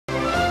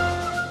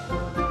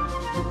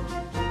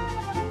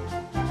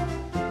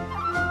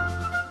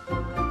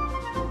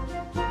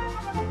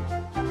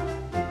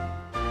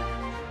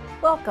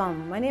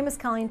Welcome, my name is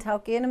Colleen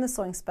Tauke and I'm the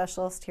sewing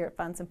specialist here at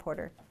Fons &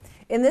 Porter.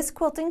 In this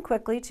Quilting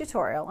Quickly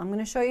tutorial, I'm going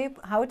to show you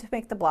how to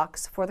make the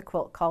blocks for the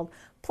quilt called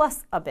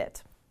Plus a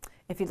Bit.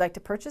 If you'd like to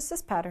purchase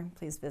this pattern,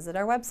 please visit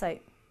our website.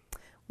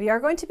 We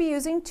are going to be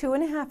using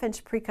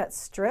 2.5-inch pre-cut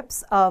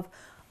strips of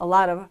a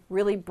lot of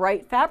really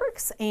bright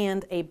fabrics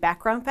and a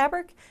background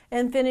fabric,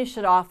 and finish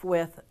it off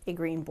with a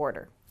green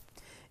border.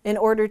 In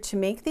order to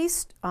make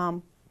these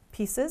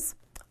pieces,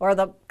 or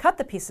cut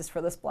the pieces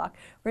for this block,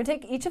 we're going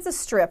to take each of the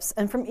strips,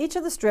 and from each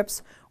of the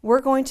strips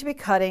we're going to be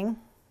cutting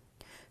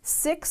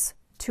 6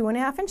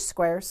 2.5-inch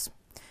squares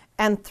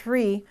and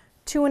 3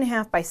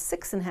 2.5 by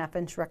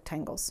 6.5-inch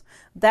rectangles.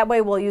 That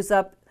way we'll use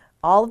up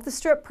all of the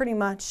strip pretty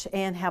much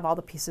and have all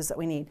the pieces that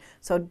we need.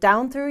 So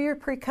down through your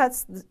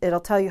pre-cuts, it'll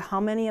tell you how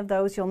many of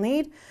those you'll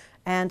need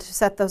and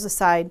set those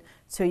aside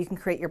so you can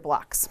create your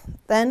blocks.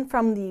 Then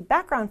from the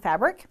background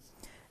fabric,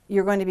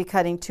 you're going to be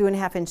cutting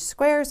 2.5-inch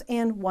squares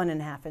and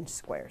 1.5-inch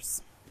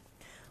squares.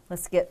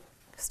 Let's get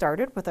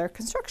started with our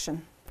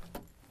construction.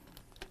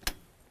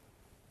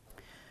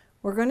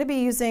 We're going to be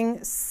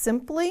using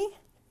simply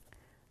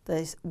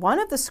one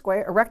of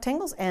the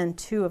rectangles and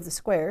 2 of the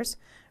squares.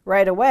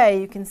 Right away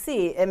you can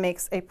see it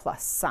makes a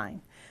plus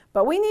sign.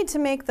 But we need to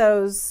make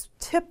those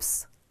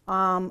tips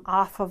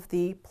off of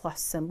the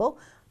plus symbol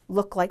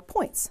look like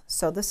points.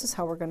 So this is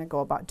how we're going to go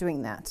about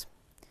doing that.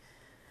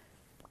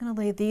 I'm going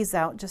to lay these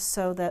out just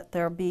so that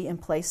they'll be in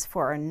place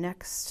for our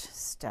next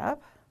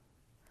step,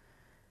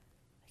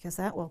 because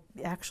that will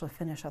actually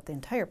finish out the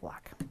entire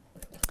block.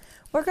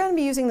 We're going to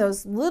be using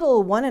those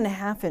little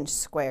 1.5-inch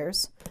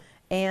squares,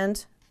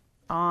 and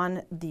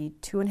on the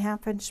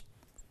 2.5-inch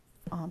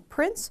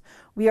prints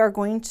we are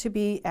going to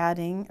be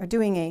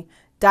doing a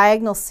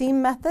diagonal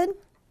seam method.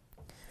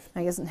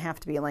 It doesn't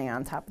have to be laying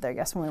on top of there, I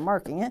guess, when we're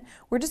marking it.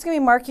 We're just going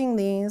to be marking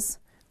these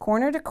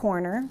corner to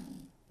corner.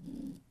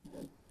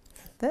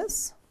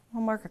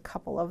 We'll mark a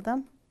couple of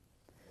them,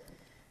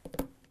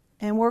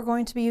 and we're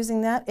going to be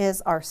using that as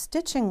our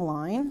stitching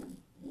line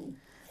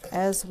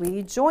as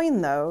we join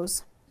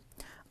those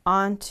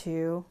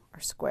onto our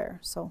square.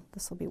 So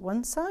this will be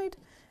one side,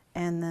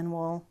 and then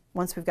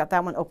once we've got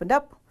that one opened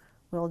up,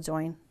 we'll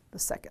join the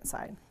second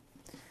side.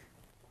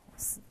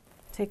 Let's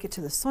take it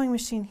to the sewing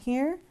machine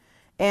here,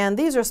 and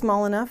these are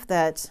small enough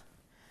that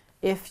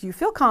if you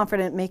feel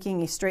confident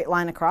making a straight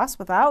line across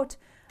without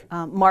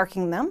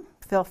marking them,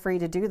 feel free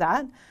to do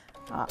that.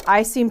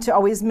 I seem to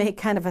always make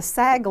kind of a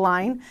sag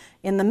line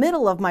in the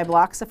middle of my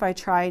blocks if I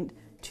tried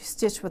to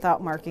stitch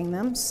without marking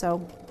them,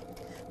 so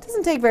it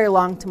doesn't take very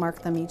long to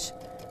mark them each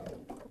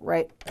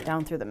right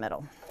down through the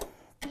middle.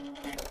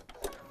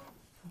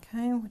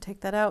 Okay, we'll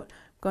take that out.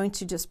 I'm going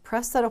to just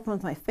press that open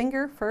with my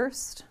finger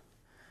first,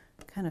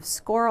 kind of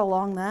score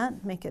along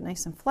that, make it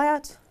nice and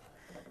flat.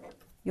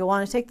 You'll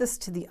want to take this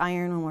to the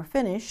iron when we're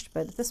finished,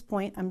 but at this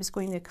point I'm just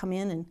going to come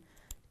in and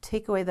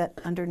take away that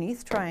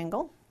underneath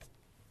triangle,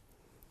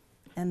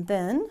 and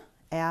then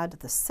add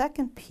the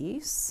second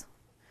piece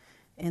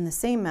in the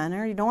same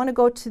manner. You don't want to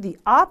go to the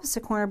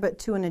opposite corner, but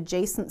to an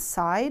adjacent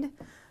side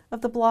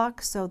of the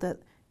block so that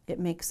it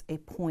makes a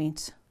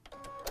point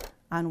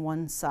on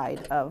one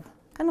side of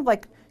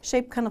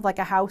shaped kind of like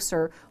a house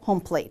or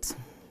home plate.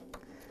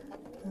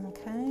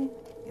 Okay,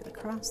 get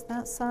across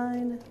that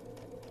side.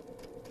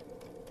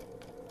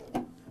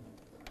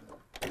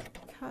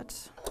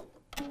 Cut.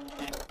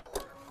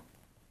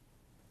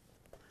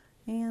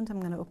 And I'm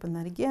going to open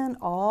that again,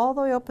 all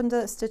the way open to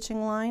the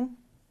stitching line,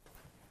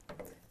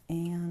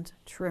 and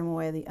trim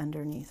away the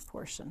underneath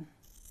portion.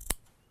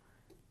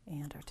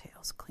 And our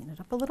tails, clean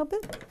it up a little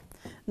bit.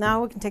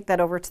 Now we can take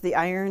that over to the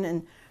iron,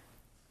 and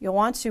you'll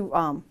want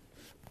to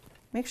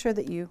make sure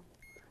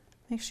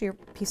your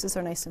pieces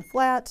are nice and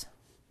flat,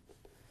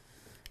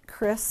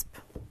 crisp,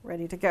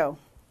 ready to go.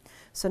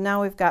 So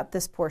now we've got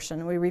this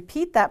portion. We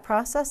repeat that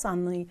process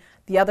on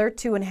the other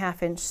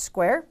 2.5-inch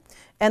square,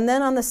 and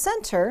then on the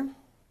center,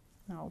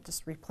 I'll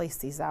just replace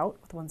these out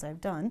with the ones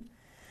I've done.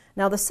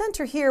 Now the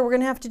center here, we're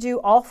going to have to do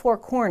all 4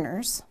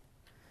 corners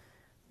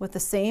with the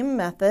same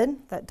method,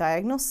 that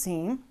diagonal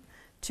seam,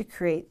 to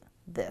create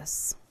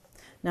this.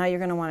 Now you're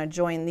going to want to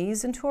join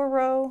these into a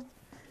row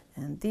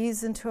and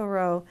these into a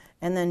row,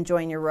 and then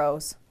join your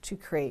rows to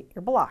create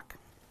your block.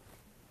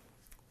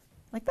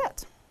 Like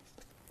that.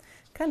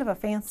 Kind of a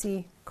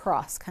fancy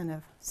cross kind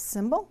of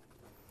symbol.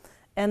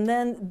 And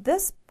then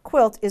this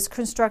quilt is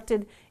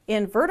constructed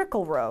in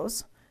vertical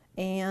rows,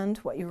 and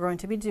what you're going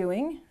to be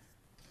doing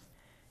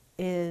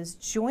is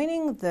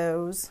joining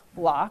those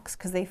blocks,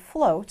 because they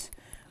float,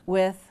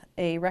 with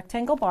a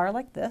rectangle bar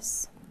like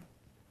this.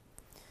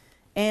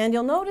 And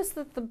you'll notice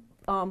that the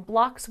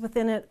blocks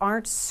within it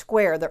aren't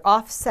square, they're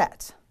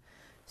offset.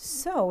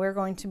 So we're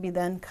going to be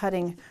then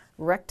cutting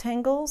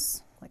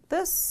rectangles like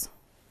this,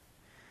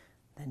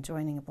 then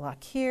joining a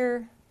block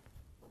here.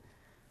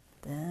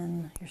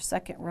 Then your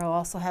second row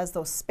also has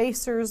those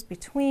spacers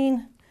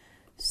between,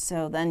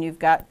 so then you've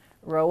got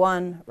row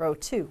 1, row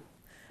 2.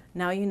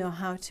 Now you know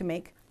how to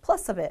make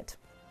Plus a Bit.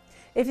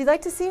 If you'd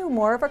like to see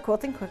more of our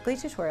Quilting Quickly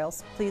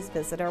tutorials, please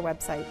visit our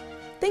website.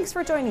 Thanks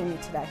for joining me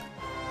today.